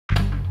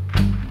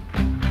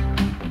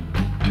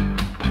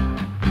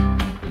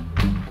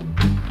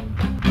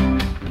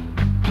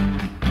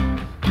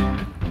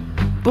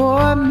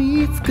Boy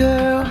meets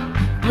girl,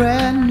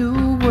 brand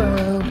new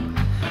world.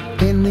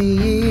 In the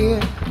year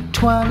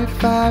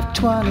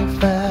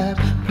 2525,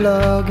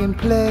 plug and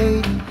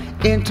play,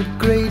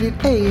 integrated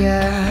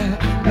AI,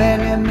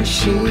 man and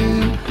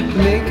machine,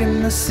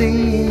 making the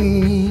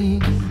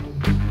scene.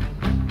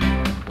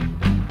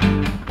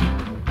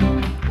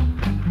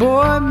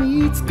 Boy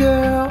meets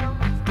girl,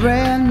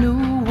 brand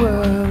new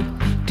world.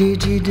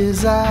 DIGI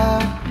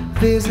design,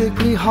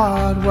 physically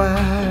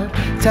hardwired.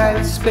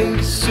 Tight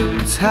space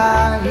suits,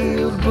 high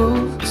heel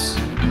boots,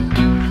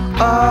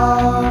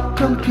 all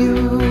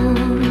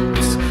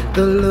computes.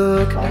 The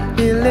look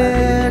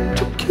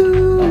electrocute.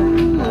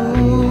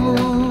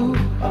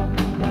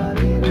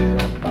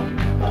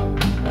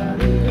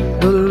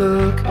 The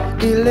look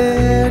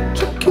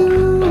electrocute.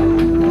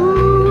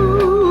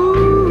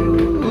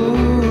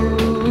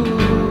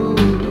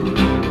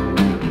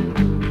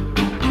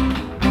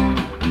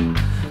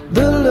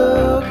 The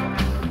look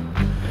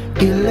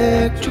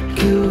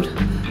electrocute.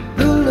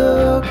 The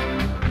look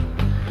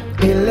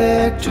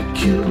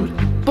electrocute.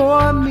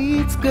 Boy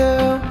meets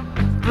girl,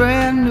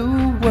 brand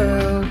new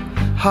world.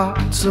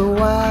 Heart so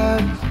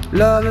wide,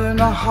 loving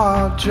a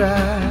hard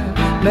drive.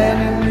 Man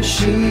and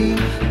machine,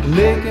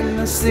 making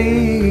the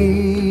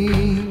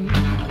scene.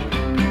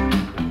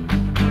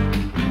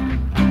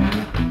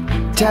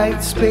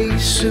 Tight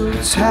space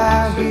suits,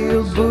 high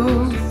heel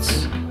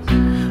boots,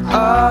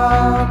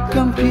 all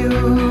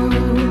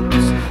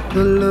computes.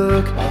 The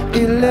look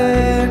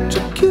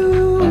electrocute.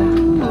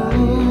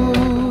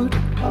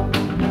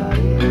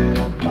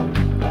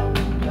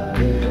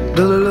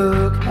 The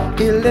look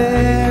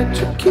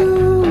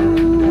electrocute.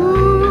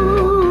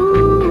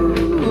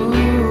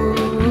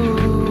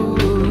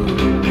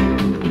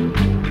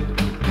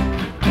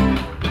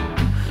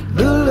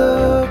 The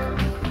look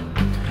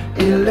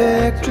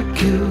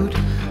electrocute.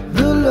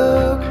 The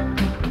look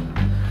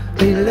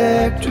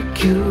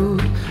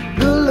electrocute.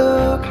 The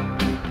look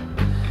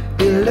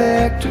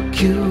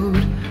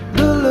electrocute.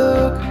 The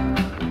look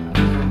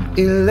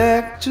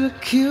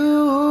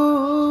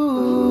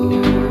electrocute.